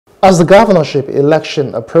As the governorship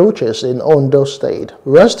election approaches in Ondo State,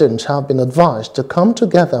 residents have been advised to come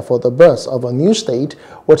together for the birth of a new state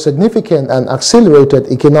with significant and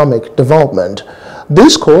accelerated economic development.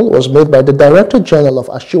 This call was made by the Director General of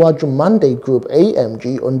Asiwaju Mandate Group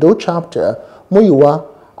AMG Ondo Chapter, Muyiwa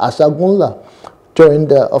Asagunla, during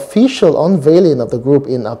the official unveiling of the group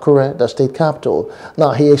in Akure, the state capital.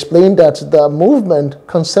 Now, he explained that the movement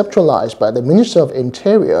conceptualized by the Minister of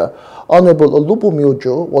Interior, Honorable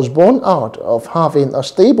Olubumiojo, was born out of having a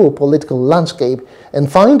stable political landscape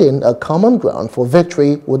and finding a common ground for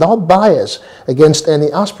victory without bias against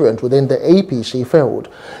any aspirant within the APC field.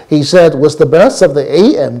 He said, with the birth of the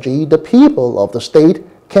AMG, the people of the state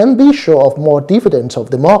can be sure of more dividends of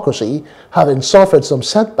democracy, having suffered some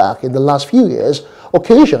setback in the last few years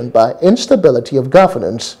occasioned by instability of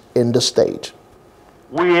governance in the state.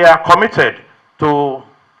 We are committed to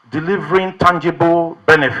delivering tangible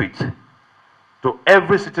benefits to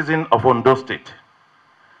every citizen of Ondo State,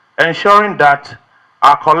 ensuring that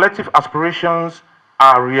our collective aspirations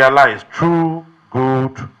are realized through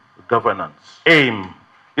good governance. Aim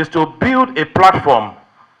is to build a platform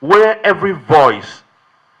where every voice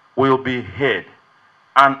will be heard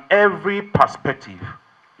and every perspective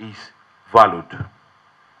is valued.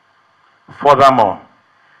 Furthermore,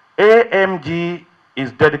 AMG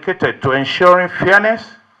is dedicated to ensuring fairness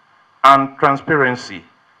and transparency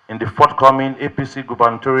in the forthcoming APC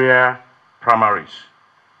gubernatorial primaries.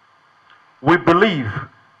 We believe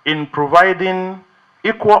in providing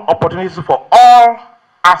equal opportunities for all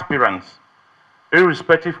aspirants,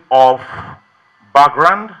 irrespective of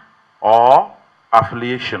background or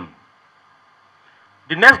affiliation.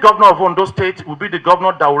 The next governor of Ondo State will be the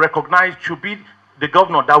governor that will recognize, should be the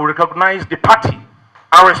governor that will recognize the party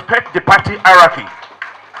and respect the party hierarchy.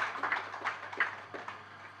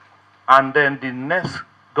 And then the next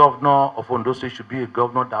governor of Ondo State should be a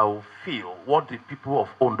governor that will feel what the people of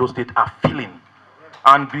Ondo State are feeling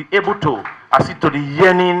and be able to accede to the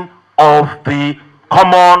yearning of the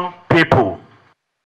common people.